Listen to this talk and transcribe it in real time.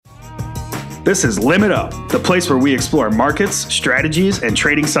This is Limit Up, the place where we explore markets, strategies, and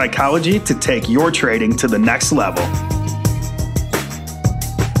trading psychology to take your trading to the next level.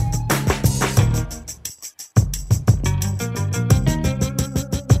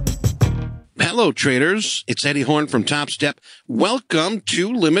 Hello, traders. It's Eddie Horn from Top Step. Welcome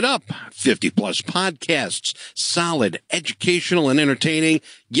to Limit Up, 50-plus podcasts, solid, educational, and entertaining.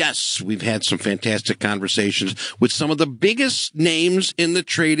 Yes, we've had some fantastic conversations with some of the biggest names in the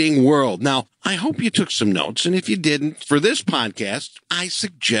trading world. Now, I hope you took some notes, and if you didn't, for this podcast, I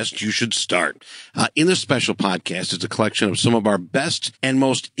suggest you should start. In this special podcast, it's a collection of some of our best and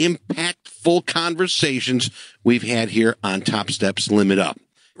most impactful conversations we've had here on Top Step's Limit Up.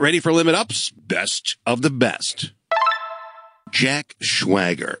 Ready for Limit Up's best of the best. Jack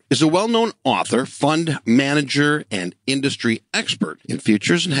Schwager is a well-known author, fund manager, and industry expert in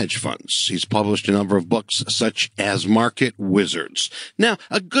futures and hedge funds. He's published a number of books such as Market Wizards. Now,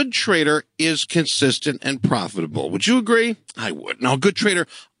 a good trader is consistent and profitable. Would you agree? I would. Now, a good trader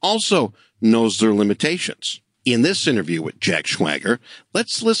also knows their limitations. In this interview with Jack Schwager,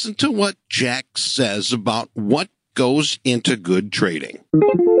 let's listen to what Jack says about what goes into good trading.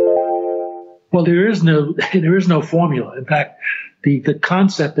 Well, there is no formula. In fact, the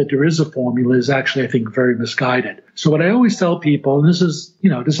concept that there is a formula is actually, I think, very misguided. So what I always tell people,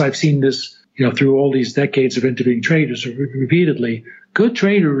 and I've seen this, through all these decades of interviewing traders repeatedly, good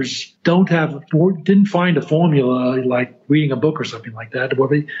traders didn't find a formula like reading a book or something like that,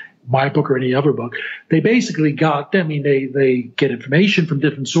 whether my book or any other book. They basically they get information from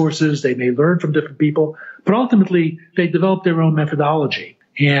different sources. They may learn from different people, but ultimately they develop their own methodology.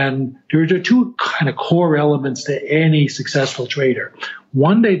 And there are two kind of core elements to any successful trader.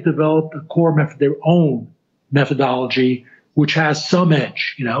 One, they've developed their own methodology, which has some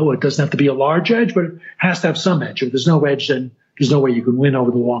edge. It doesn't have to be a large edge, but it has to have some edge. If there's no edge, then there's no way you can win over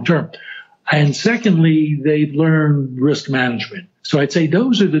the long term. And secondly, they've learned risk management. So I'd say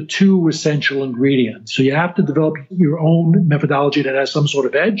those are the two essential ingredients. So you have to develop your own methodology that has some sort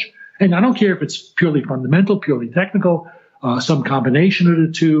of edge. And I don't care if it's purely fundamental, purely technical, some combination of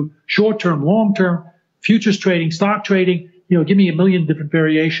the two, short-term, long-term, futures trading, stock trading, give me a million different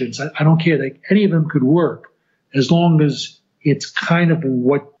variations. I don't care. Any of them could work as long as it's kind of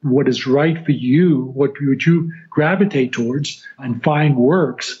what is right for you, what you gravitate towards and find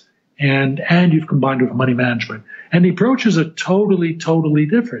works, and you've combined it with money management. And the approaches are totally, totally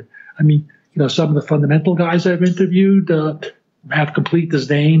different. I mean, some of the fundamental guys I've interviewed have complete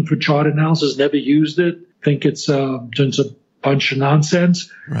disdain for chart analysis, never used it, think it's just a bunch of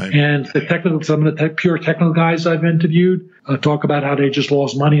nonsense. Right. And some of the pure technical guys I've interviewed talk about how they just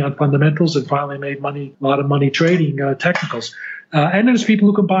lost money on fundamentals and finally made a lot of money trading technicals. And there's people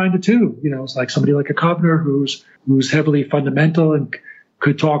who combine the two. It's like somebody like a Kovner who's heavily fundamental and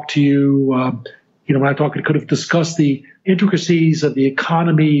could talk to you. When I talk, could have discussed the intricacies of the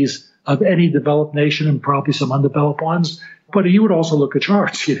economies of any developed nation and probably some undeveloped ones. But he would also look at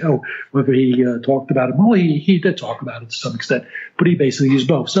charts, whether he talked about it. Well, he did talk about it to some extent, but he basically used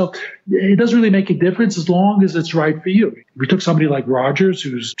both. So it doesn't really make a difference as long as it's right for you. If we took somebody like Rogers,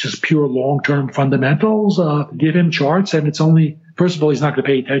 who's just pure long-term fundamentals, give him charts, and it's only, first of all, he's not going to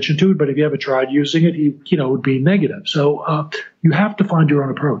pay attention to it, but if you ever tried using it, it would be negative. So you have to find your own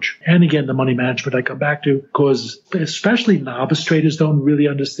approach. And again, the money management I come back to, because especially novice traders don't really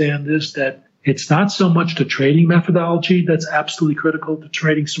understand this, that it's not so much the trading methodology that's absolutely critical to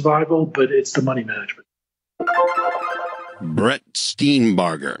trading survival, but it's the money management. Brett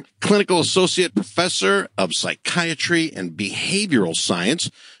Steenbarger, clinical associate professor of psychiatry and behavioral science,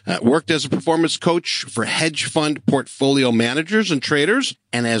 worked as a performance coach for hedge fund portfolio managers and traders,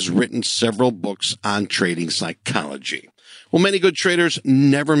 and has written several books on trading psychology. Well, many good traders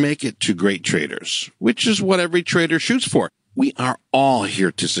never make it to great traders, which is what every trader shoots for. We are all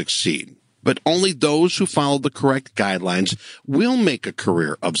here to succeed, but only those who follow the correct guidelines will make a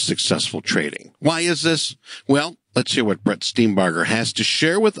career of successful trading. Why is this? Well, let's hear what Brett Steenbarger has to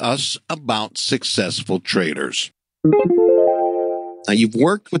share with us about successful traders. Now, you've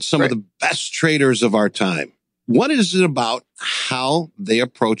worked with some of the best traders of our time. What is it about how they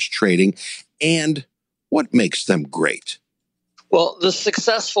approach trading and what makes them great? Well, the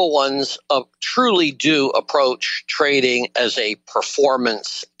successful ones truly do approach trading as a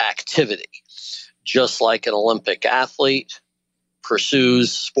performance activity, just like an Olympic athlete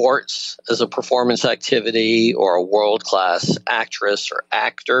pursues sports as a performance activity, or a world-class actress or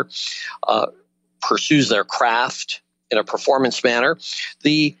actor pursues their craft in a performance manner.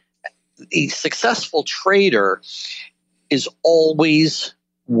 The successful trader is always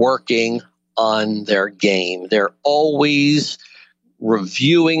working on their game. They're always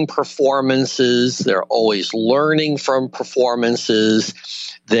reviewing performances. They're always learning from performances.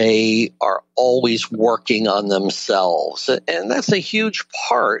 They are always working on themselves. And that's a huge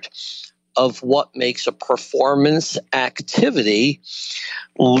part of what makes a performance activity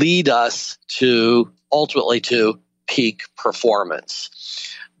lead us to ultimately to peak performance.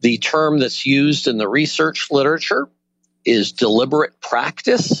 The term that's used in the research literature is deliberate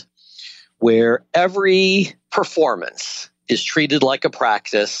practice, where every performance is treated like a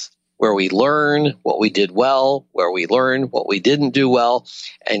practice, where we learn what we did well, where we learn what we didn't do well,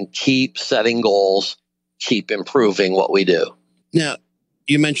 and keep setting goals, keep improving what we do. Now,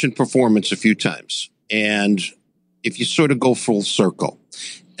 you mentioned performance a few times, and if you sort of go full circle,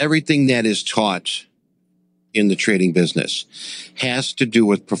 everything that is taught in the trading business has to do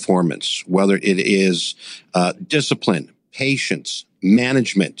with performance, whether it is discipline, patience,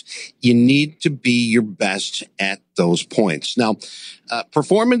 management. You need to be your best at those points. Now,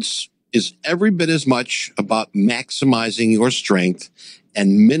 performance is every bit as much about maximizing your strength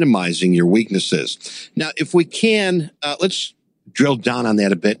and minimizing your weaknesses. Now, if we can, let's drill down on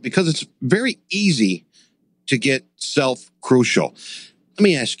that a bit, because it's very easy to get self-crucial. Let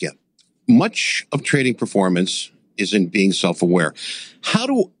me ask you, much of trading performance is in being self-aware. How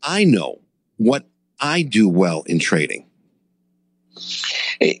do I know what I do well in trading?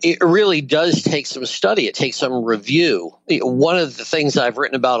 It really does take some study. It takes some review. One of the things I've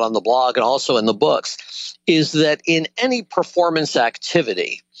written about on the blog and also in the books is that in any performance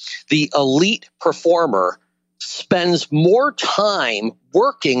activity, the elite performer spends more time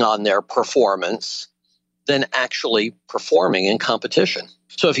working on their performance than actually performing in competition.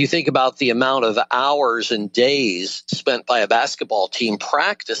 So if you think about the amount of hours and days spent by a basketball team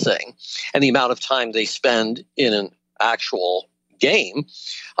practicing and the amount of time they spend in an actual game,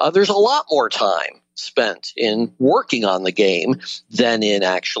 there's a lot more time spent in working on the game than in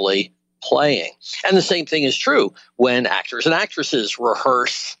actually playing. And the same thing is true when actors and actresses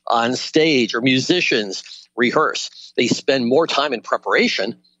rehearse on stage, or musicians rehearse. They spend more time in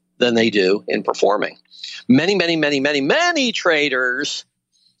preparation than they do in performing. Many traders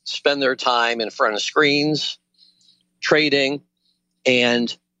spend their time in front of screens trading,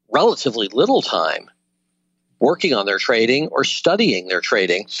 and relatively little time working on their trading or studying their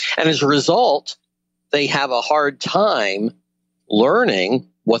trading. And as a result, they have a hard time learning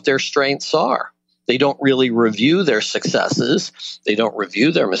what their strengths are. They don't really review their successes. They don't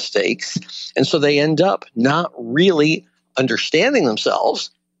review their mistakes. And so they end up not really understanding themselves,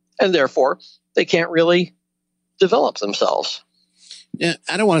 and therefore they can't really develop themselves. Yeah,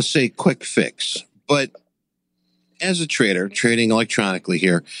 I don't want to say quick fix, but as a trader, trading electronically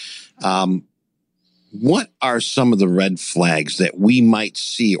here, what are some of the red flags that we might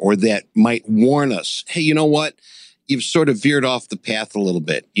see or that might warn us? Hey, you know what? You've sort of veered off the path a little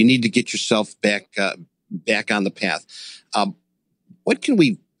bit. You need to get yourself back on the path. What can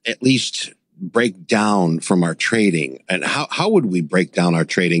we at least break down from our trading, and how would we break down our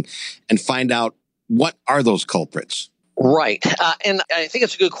trading and find out what are those culprits? Right. And I think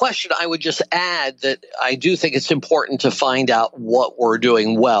it's a good question. I would just add that I do think it's important to find out what we're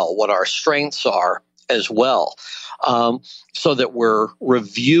doing well, what our strengths are as well, so that we're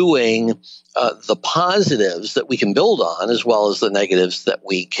reviewing the positives that we can build on as well as the negatives that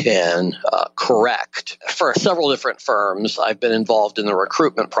we can correct. For several different firms, I've been involved in the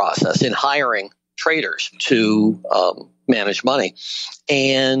recruitment process in hiring traders to manage money.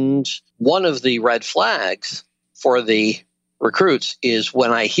 And one of the red flags for the recruits is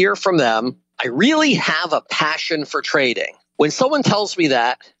when I hear from them, I really have a passion for trading. When someone tells me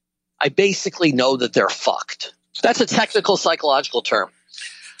that, I basically know that they're fucked. That's a technical psychological term.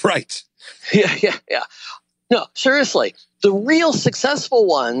 Right. Yeah. No, seriously. The real successful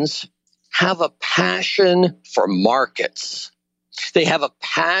ones have a passion for markets. They have a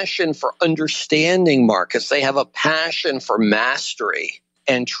passion for understanding markets. They have a passion for mastery.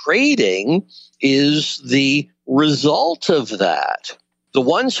 And trading is the result of that. The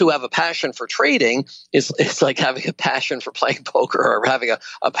ones who have a passion for trading, it's like having a passion for playing poker or having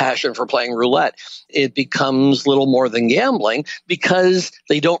a passion for playing roulette. It becomes little more than gambling because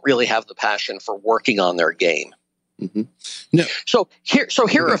they don't really have the passion for working on their game. Mm-hmm. No. So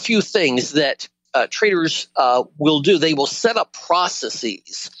here are a few things that traders will do. They will set up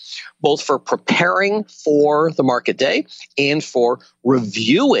processes both for preparing for the market day and for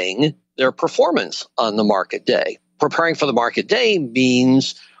reviewing their performance on the market day. Preparing for the market day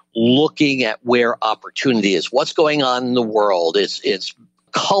means looking at where opportunity is, what's going on in the world. It's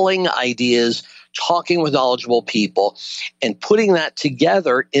culling ideas, talking with knowledgeable people, and putting that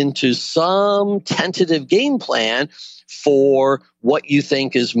together into some tentative game plan for what you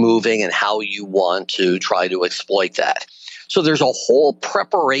think is moving and how you want to try to exploit that. So there's a whole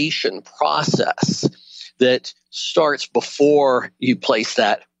preparation process that starts before you place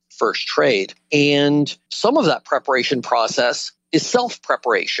that first trade. And some of that preparation process is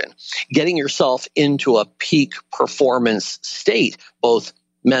self-preparation, getting yourself into a peak performance state, both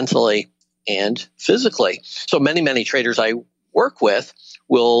mentally and physically. So many traders I work with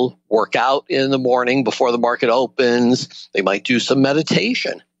will work out in the morning before the market opens. They might do some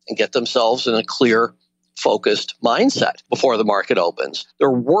meditation and get themselves in a clear, focused mindset before the market opens.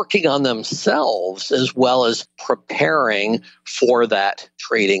 They're working on themselves as well as preparing for that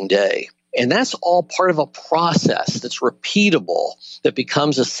trading day. And that's all part of a process that's repeatable, that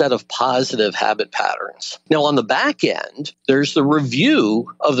becomes a set of positive habit patterns. Now, on the back end, there's the review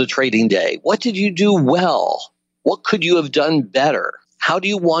of the trading day. What did you do well? What could you have done better? How do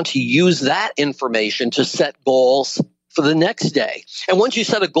you want to use that information to set goals for the next day? And once you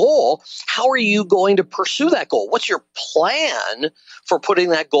set a goal, how are you going to pursue that goal? What's your plan for putting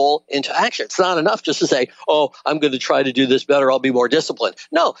that goal into action? It's not enough just to say, oh, I'm going to try to do this better. I'll be more disciplined.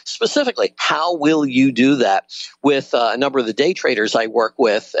 No, specifically, how will you do that? With a number of the day traders I work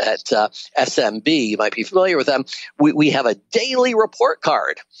with at SMB, you might be familiar with them, we have a daily report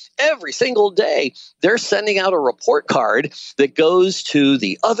card. Every single day, they're sending out a report card that goes to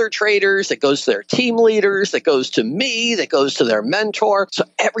the other traders, that goes to their team leaders, that goes to me, that goes to their mentor. So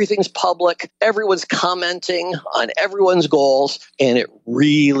everything's public. Everyone's commenting on everyone's goals, and it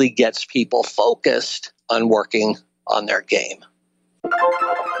really gets people focused on working on their game.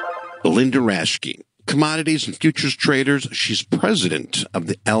 Linda Raschke, commodities and futures traders. She's president of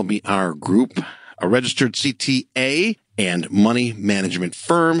the LBR Group, a registered CTA and money management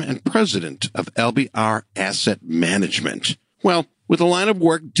firm, and president of LBR Asset Management. Well, with a line of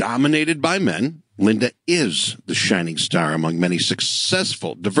work dominated by men, Linda is the shining star among many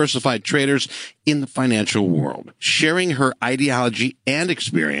successful, diversified traders in the financial world. Sharing her ideology and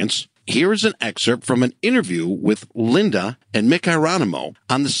experience, here is an excerpt from an interview with Linda and Mick Hieronymo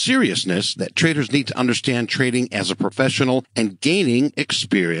on the seriousness that traders need to understand trading as a professional and gaining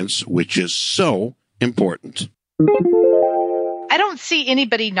experience, which is so important. I don't see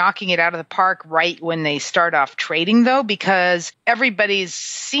anybody knocking it out of the park right when they start off trading, though, because everybody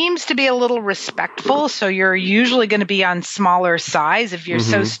seems to be a little respectful. So you're usually going to be on smaller size. If you're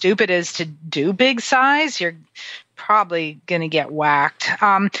so stupid as to do big size, you're probably going to get whacked.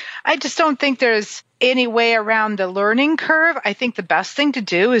 I just don't think there's any way around the learning curve. I think the best thing to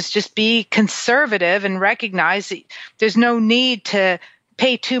do is just be conservative and recognize that there's no need to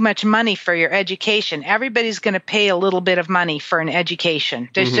pay too much money for your education. Everybody's going to pay a little bit of money for an education.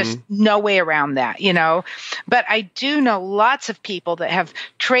 There's just no way around that, you know. But I do know lots of people that have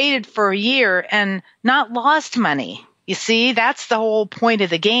traded for a year and not lost money. You see, that's the whole point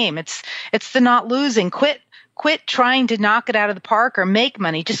of the game. It's the not losing. Quit trying to knock it out of the park or make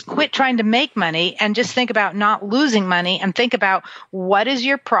money. Just quit trying to make money and just think about not losing money, and think about what is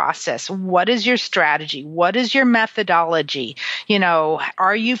your process? What is your strategy? What is your methodology? You know,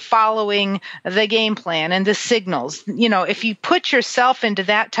 are you following the game plan and the signals? You know, if you put yourself into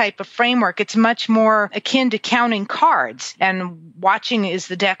that type of framework, it's much more akin to counting cards and watching, is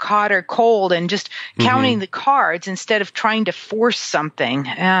the deck hot or cold, and just counting the cards instead of trying to force something.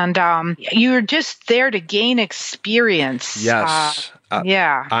 And you're just there to gain experience. Yes.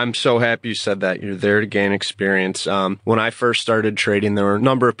 Yeah. I'm so happy you said that. You're there to gain experience. When I first started trading, there were a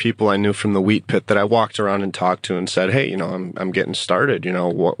number of people I knew from the wheat pit that I walked around and talked to and said, hey, you know, I'm getting started. You know,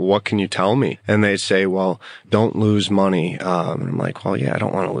 what can you tell me? And they'd say, well, don't lose money. And I'm like, well, yeah, I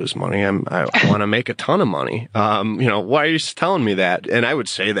don't want to lose money. I want to make a ton of money. You know, why are you telling me that? And I would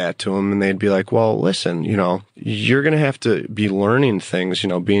say that to them, and they'd be like, well, listen, you know, you're going to have to be learning things, you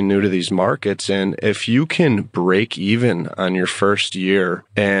know, being new to these markets. And if you can break even on your first year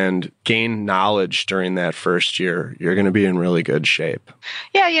and gain knowledge during that first year, you're going to be in really good shape.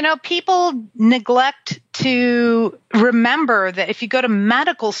 Yeah, you know, people neglect to remember that if you go to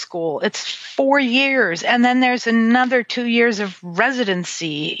medical school, it's 4 years, and then there's another 2 years of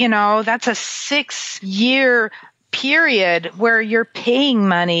residency. You know, that's a 6-year period where you're paying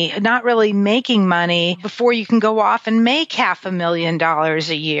money, not really making money, before you can go off and make $500,000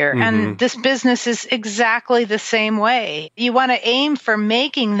 a year. And this business is exactly the same way. You want to aim for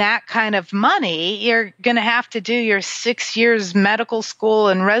making that kind of money, you're going to have to do your 6 years medical school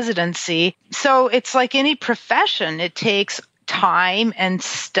and residency. So it's like any profession. It takes time and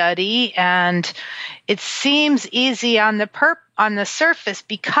study, and it seems easy on the surface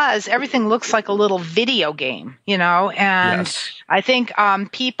because everything looks like a little video game, you know, and I think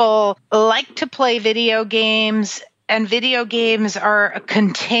people like to play video games and video games are a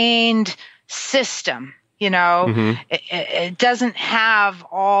contained system. It doesn't have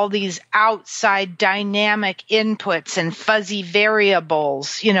all these outside dynamic inputs and fuzzy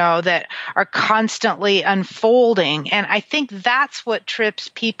variables, that are constantly unfolding. And I think that's what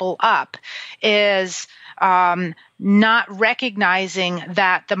trips people up is not recognizing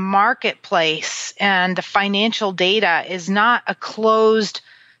that the marketplace and the financial data is not a closed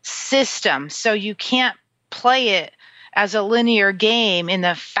system. So you can't play it as a linear game in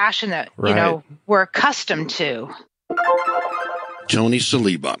the fashion that, we're accustomed to. Tony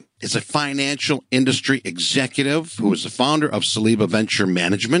Saliba is a financial industry executive who is the founder of Saliba Venture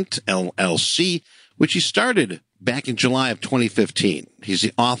Management, LLC, which he started back in July of 2015. He's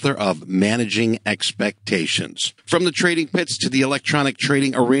the author of Managing Expectations. From the trading pits to the electronic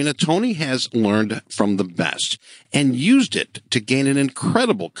trading arena, Tony has learned from the best and used it to gain an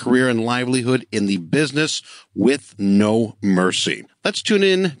incredible career and livelihood in the business with no mercy. Let's tune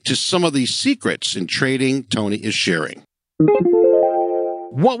in to some of the secrets in trading Tony is sharing.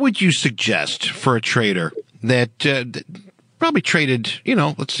 What would you suggest for a trader that probably traded,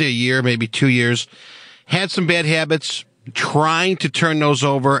 let's say a year, maybe 2 years, had some bad habits, trying to turn those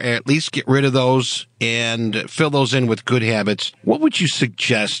over, or at least get rid of those and fill those in with good habits? What would you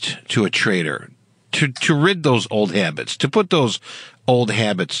suggest to a trader to rid those old habits, to put those old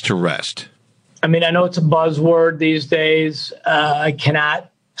habits to rest? I mean, I know it's a buzzword these days. I cannot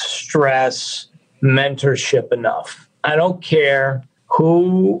stress mentorship enough. I don't care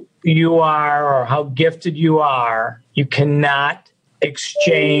who you are or how gifted you are. You cannot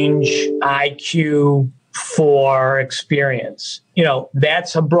exchange IQ for experience.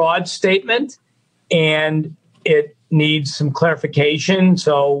 That's a broad statement and it needs some clarification.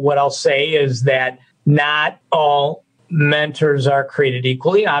 So what I'll say is that not all mentors are created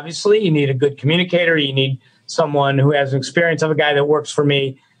equally. Obviously, you need a good communicator. You need someone who has experience. I have a guy that works for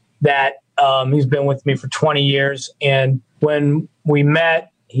me that he's been with me for 20 years. And when we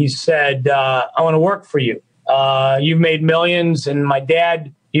met, he said, I want to work for you. You've made millions. And my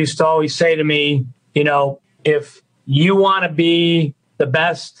dad used to always say to me, if you want to be the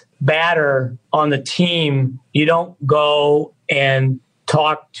best batter on the team, you don't go and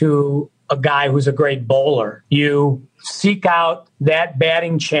talk to a guy who's a great bowler. You seek out that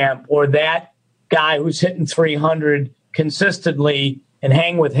batting champ or that guy who's hitting 300 consistently and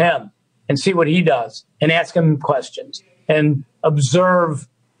hang with him and see what he does and ask him questions and observe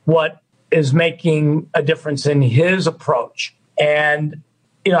what is making a difference in his approach. And,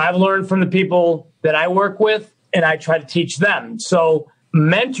 I've learned from the people that I work with and I try to teach them. So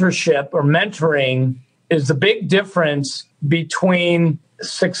mentorship or mentoring is the big difference between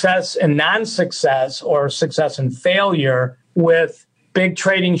success and non-success or success and failure with big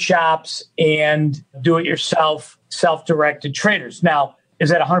trading shops and do-it-yourself, self-directed traders. Now,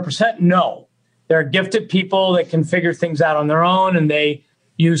 is that 100%? No. There are gifted people that can figure things out on their own and they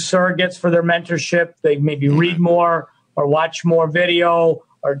use surrogates for their mentorship. They maybe read more or watch more video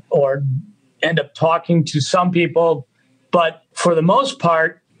or end up talking to some people. But for the most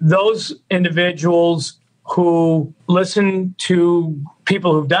part, those individuals who listen to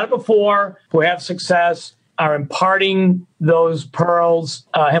people who've done it before, who have success, are imparting those pearls,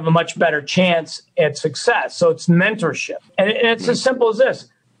 have a much better chance at success. So it's mentorship. And it's as simple as this.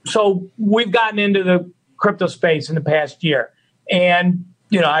 So we've gotten into the crypto space in the past year. And,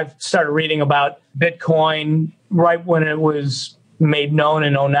 I've started reading about Bitcoin right when it was made known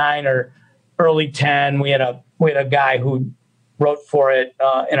in 2009 or early 10. We had a guy who wrote for it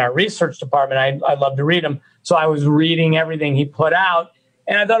in our research department. I love to read him. So I was reading everything he put out,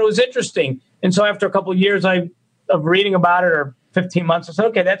 and I thought it was interesting. And so after a couple of years of reading about it, or 15 months, I said,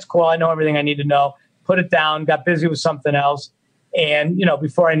 okay, that's cool. I know everything I need to know. Put it down, got busy with something else. And,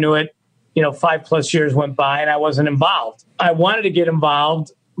 before I knew it, 5+ years went by and I wasn't involved. I wanted to get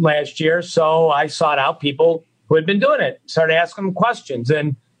involved last year, so I sought out people who had been doing it, started asking them questions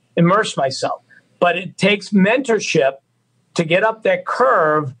and immersed myself. But it takes mentorship to get up that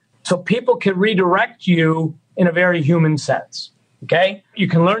curve so people can redirect you in a very human sense. Okay? You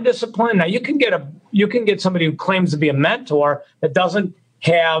can learn discipline. Now you can get somebody who claims to be a mentor that doesn't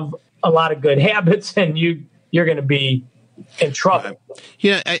have a lot of good habits, and you're going to be in trouble.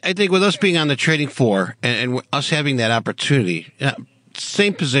 I think with us being on the trading floor and us having that opportunity,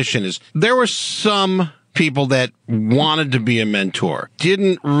 same position is there were some people that wanted to be a mentor,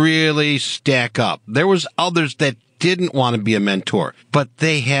 didn't really stack up. There was others that didn't want to be a mentor, but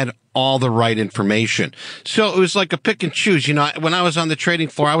they had all the right information. So it was like a pick and choose. You know, when I was on the trading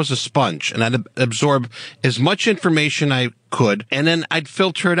floor, I was a sponge, and I'd absorb as much information I could, and then I'd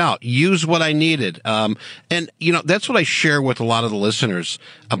filter it out, use what I needed. And, you know, that's what I share with a lot of the listeners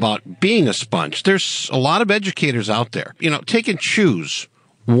about being a sponge. There's a lot of educators out there. You know, take and choose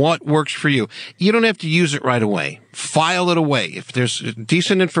what works for you. You don't have to use it right away. File it away. If there's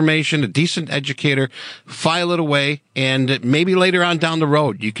decent information, a decent educator, file it away, and maybe later on down the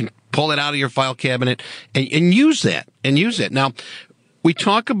road, you can pull it out of your file cabinet and use that. Now, we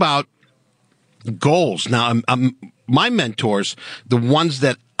talk about goals. Now, my mentors, the ones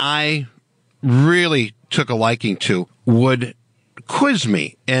that I really took a liking to, would quiz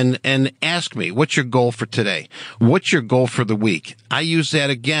me and ask me, what's your goal for today? What's your goal for the week? I use that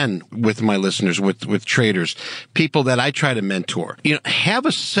again with my listeners, with traders, people that I try to mentor. You know, have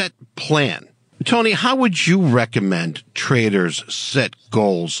a set plan. Tony, how would you recommend traders set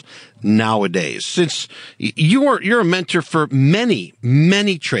goals nowadays? Since you're a mentor for many,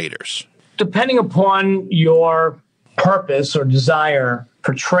 many traders. Depending upon your purpose or desire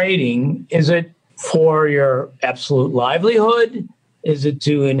for trading, is it for your absolute livelihood? Is it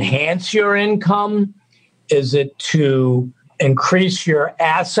to enhance your income? Is it to increase your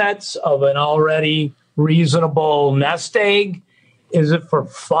assets of an already reasonable nest egg? Is it for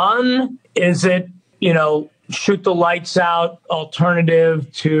fun? Is it, you know, shoot the lights out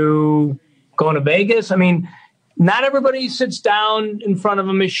alternative to going to Vegas? I mean, not everybody sits down in front of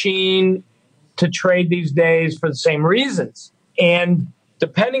a machine to trade these days for the same reasons. And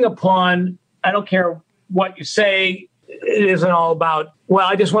depending upon, I don't care what you say, it isn't all about, well,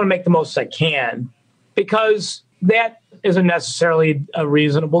 I just want to make the most I can, because that isn't necessarily a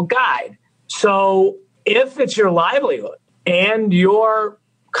reasonable guide. So if it's your livelihood and you're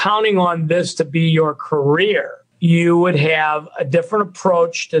counting on this to be your career, you would have a different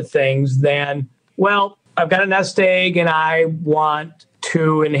approach to things than, well, I've got a nest egg and I want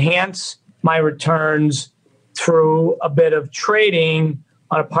to enhance my returns through a bit of trading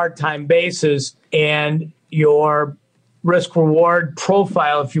on a part-time basis, and your risk-reward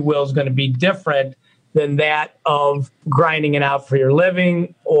profile, if you will, is going to be different than that of grinding it out for your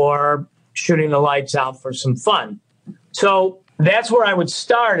living or shooting the lights out for some fun. So that's where I would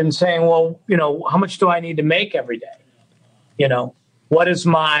start in saying, well, you know, how much do I need to make every day? You know, what is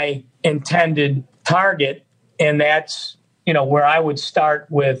my intended target? And that's, you know, where I would start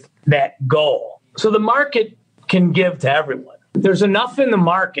with that goal. So the market can give to everyone. There's enough in the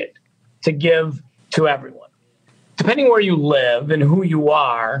market to give to everyone. Depending where you live and who you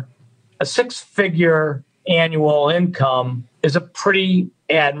are, a six-figure annual income is a pretty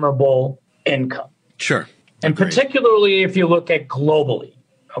admirable income. Sure. And particularly if you look at globally,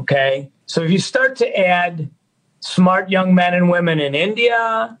 okay? So if you start to add smart young men and women in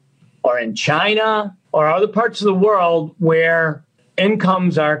India or in China or other parts of the world where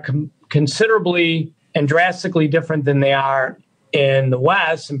incomes are considerably and drastically different than they are in the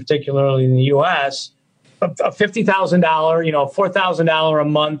West, and particularly in the U.S., a $50,000, you know, $4,000 a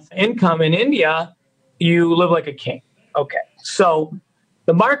month income in India, you live like a king. Okay. So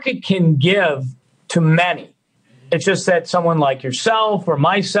the market can give to many. It's just that someone like yourself or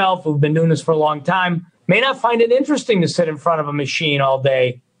myself, who've been doing this for a long time, may not find it interesting to sit in front of a machine all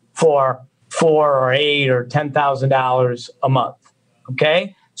day for $4,000 or $8,000 or $10,000 a month.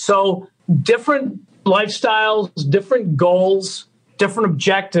 Okay. So different lifestyles, different goals, different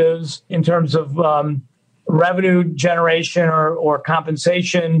objectives in terms of revenue generation or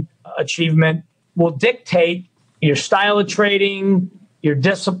compensation achievement will dictate your style of trading, your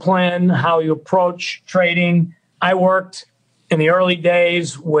discipline, how you approach trading. I worked in the early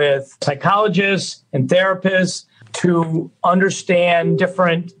days with psychologists and therapists to understand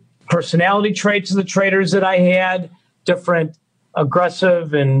different personality traits of the traders that I had, different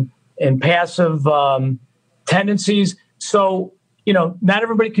aggressive and passive tendencies. So, you know, not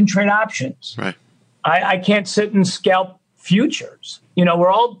everybody can trade options. Right. I can't sit and scalp futures. You know,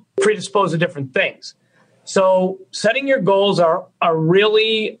 we're all predisposed to different things. So setting your goals are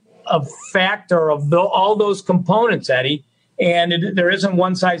really a factor of all those components, Eddie. And there isn't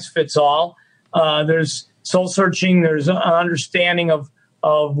one size fits all. There's soul searching. There's an understanding of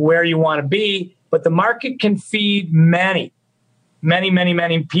where you want to be. But the market can feed many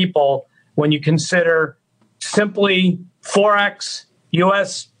people when you consider simply Forex,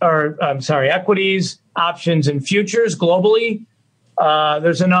 equities, options, and futures globally.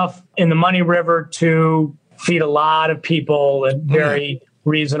 There's enough in the money river to feed a lot of people at very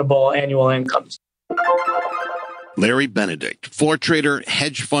reasonable annual incomes. Larry Benedict, floor trader,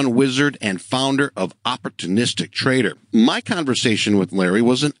 hedge fund wizard, and founder of Opportunistic Trader. My conversation with Larry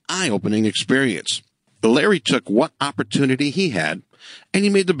was an eye-opening experience. Larry took what opportunity he had, and he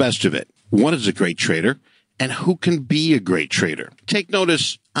made the best of it. What is a great trader, and who can be a great trader? Take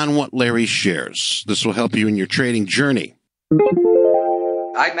notice on what Larry shares. This will help you in your trading journey.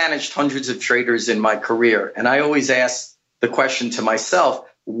 I managed hundreds of traders in my career, and I always ask the question to myself,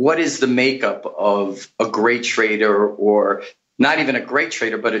 what is the makeup of a great trader, or not even a great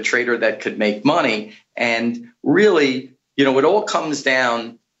trader, but a trader that could make money? And really, it all comes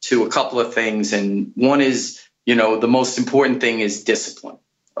down to a couple of things. And one is, the most important thing is discipline.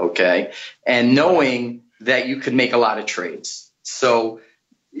 Okay. And knowing that you could make a lot of trades. So,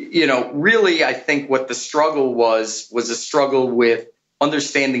 really, I think what the struggle was a struggle with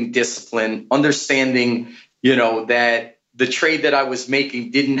understanding discipline, understanding, that the trade that I was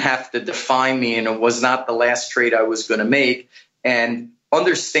making didn't have to define me, and it was not the last trade I was going to make. And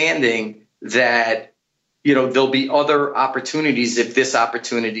understanding that, there'll be other opportunities if this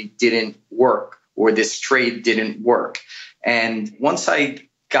opportunity didn't work or this trade didn't work. And once I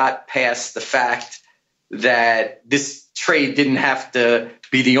got past the fact that this trade didn't have to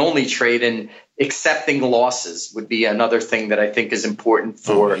be the only trade, and accepting losses would be another thing that I think is important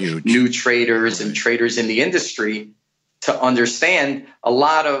for new traders and traders in the industry to understand. A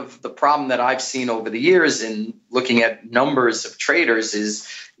lot of the problem that I've seen over the years in looking at numbers of traders is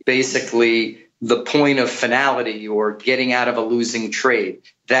basically the point of finality, or getting out of a losing trade.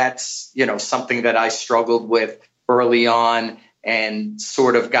 That's, something that I struggled with early on and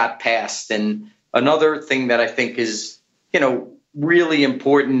sort of got past. And another thing that I think is, really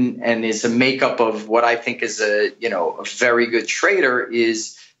important and is a makeup of what I think is a very good trader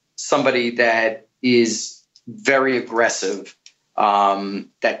is somebody that is very aggressive,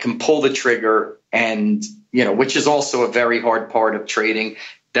 that can pull the trigger, and, which is also a very hard part of trading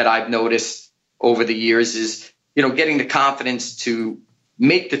that I've noticed over the years is, getting the confidence to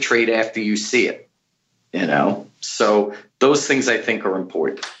make the trade after you see it, So those things I think are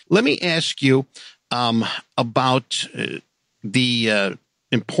important. Let me ask you about the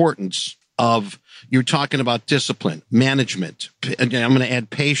importance of, you're talking about discipline, management. And I'm going to add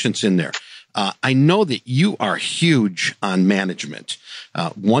patience in there. I know that you are huge on management.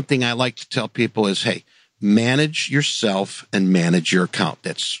 One thing I like to tell people is, hey, manage yourself and manage your account.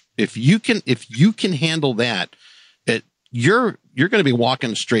 That's if you can handle that, you're going to be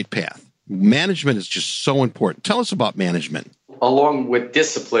walking a straight path. Management is just so important. Tell us about management. Along with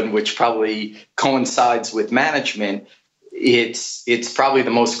discipline, which probably coincides with management, it's probably the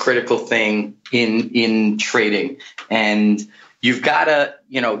most critical thing in trading. And you've got to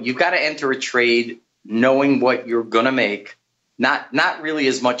enter a trade knowing what you're going to make, not really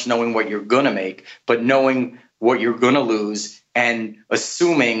as much knowing what you're going to make, but knowing what you're going to lose and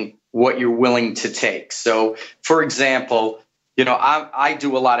assuming what you're willing to take. So, for example, I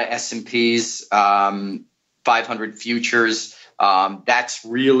do a lot of S&Ps, 500 futures. That's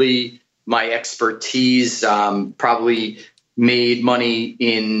really my expertise. Probably made money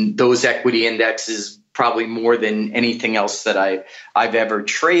in those equity indexes probably more than anything else that I've ever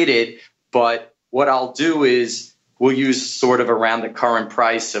traded. But what I'll do is we'll use sort of around the current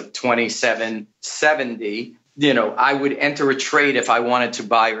price of $27.70. I would enter a trade if I wanted to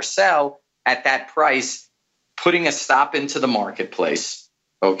buy or sell at that price, putting a stop into the marketplace.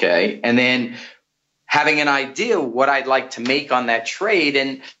 Okay. And then having an idea what I'd like to make on that trade.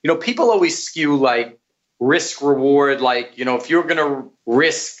 And, people always skew like risk reward, like, if you're going to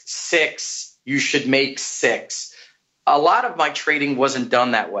risk 6, you should make 6. A lot of my trading wasn't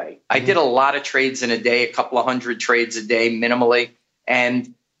done that way. I did a lot of trades in a day, a couple of hundred trades a day minimally.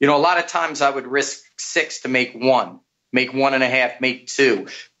 And, a lot of times I would risk 6 to make 1, make 1.5, make 2.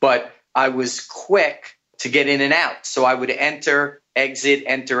 But I was quick to get in and out. So I would enter,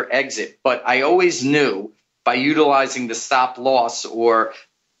 exit. But I always knew by utilizing the stop loss or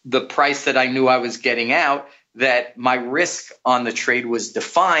the price that I knew I was getting out, that my risk on the trade was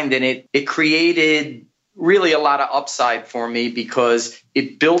defined, and it created really a lot of upside for me because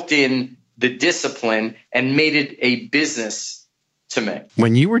it built in the discipline and made it a business to me.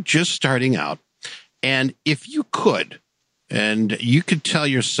 When you were just starting out, and if you could, and you could tell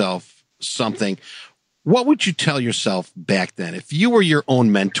yourself something, what would you tell yourself back then? If you were your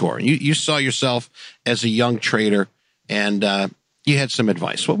own mentor, you saw yourself as a young trader, and you had some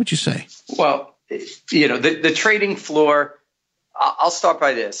advice, what would you say? Well, the trading floor, I'll start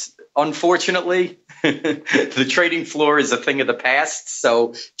by this. Unfortunately, the trading floor is a thing of the past.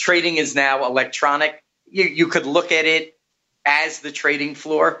 So trading is now electronic. You could look at it as the trading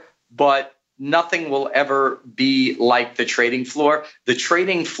floor, but nothing will ever be like the trading floor. The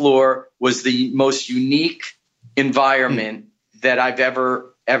trading floor was the most unique environment that I've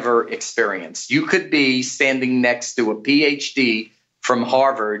ever experienced. You could be standing next to a PhD from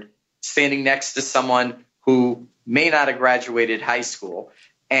Harvard, standing next to someone who may not have graduated high school.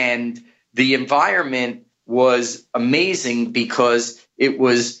 And the environment was amazing because it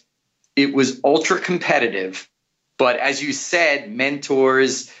was ultra competitive. But as you said,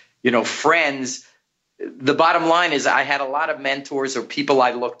 mentors, friends, the bottom line is I had a lot of mentors or people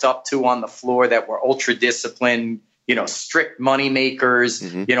I looked up to on the floor that were ultra disciplined, strict money makers,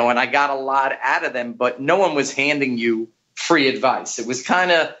 and I got a lot out of them, but no one was handing you free advice. It was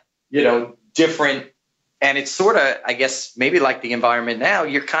kind of, different. And it's sort of, I guess, maybe like the environment now,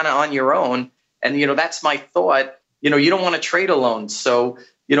 you're kind of on your own. And, that's my thought. You don't want to trade alone. So,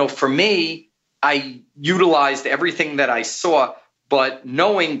 for me, I utilized everything that I saw, but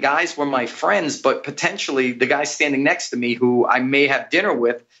knowing guys were my friends, but potentially the guy standing next to me who I may have dinner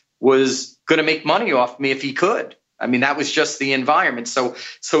with was going to make money off me if he could. I mean, that was just the environment. So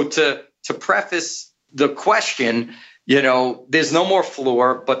to preface the question, there's no more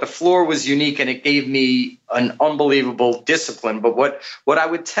floor, but the floor was unique and it gave me an unbelievable discipline. But what I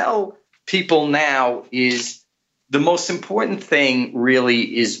would tell people now is the most important thing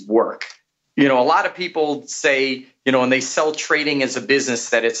really is work. A lot of people say, and they sell trading as a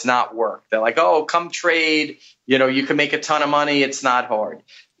business that it's not work. They're like, oh, come trade. You can make a ton of money. It's not hard.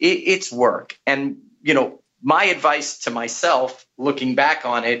 It's work. And, my advice to myself, looking back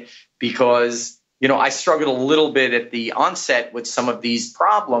on it, because, I struggled a little bit at the onset with some of these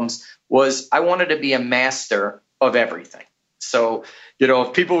problems, was I wanted to be a master of everything. So,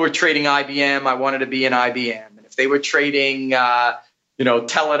 if people were trading IBM, I wanted to be an IBM. And if they were trading,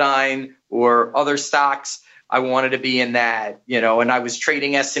 Teledyne or other stocks, I wanted to be in that, and I was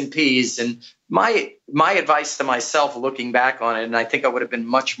trading S&Ps. And my advice to myself, looking back on it, and I think I would have been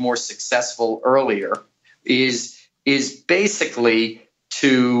much more successful earlier, is basically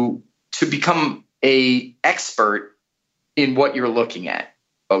to become a expert in what you're looking at.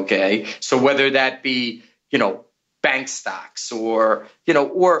 Okay. So whether that be, bank stocks or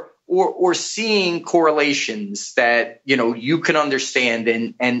seeing correlations that, you can understand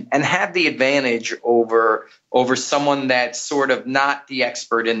and have the advantage over someone that's sort of not the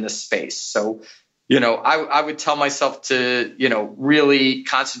expert in the space. So, I would tell myself to, really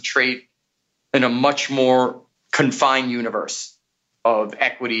concentrate in a much more confined universe of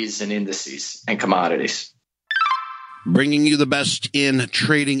equities and indices and commodities. Bringing you the best in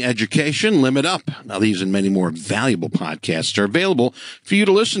trading education, Limit Up. Now, these and many more valuable podcasts are available for you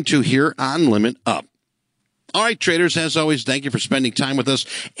to listen to here on Limit Up. All right, traders, as always, thank you for spending time with us.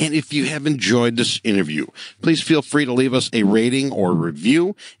 And if you have enjoyed this interview, please feel free to leave us a rating or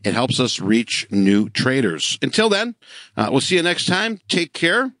review. It helps us reach new traders. Until then, we'll see you next time. Take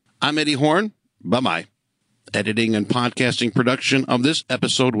care. I'm Eddie Horn. Bye-bye. Editing and podcasting production of this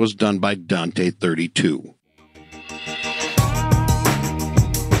episode was done by Dante32.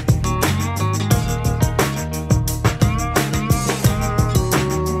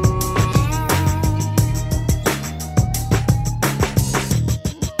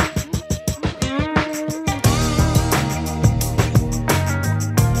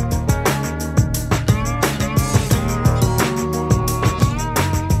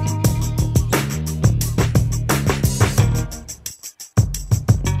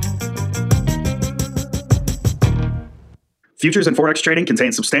 Futures and Forex trading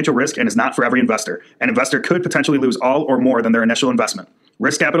contains substantial risk and is not for every investor. An investor could potentially lose all or more than their initial investment.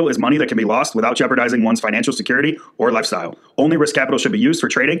 Risk capital is money that can be lost without jeopardizing one's financial security or lifestyle. Only risk capital should be used for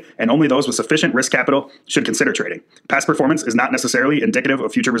trading, and only those with sufficient risk capital should consider trading. Past performance is not necessarily indicative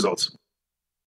of future results.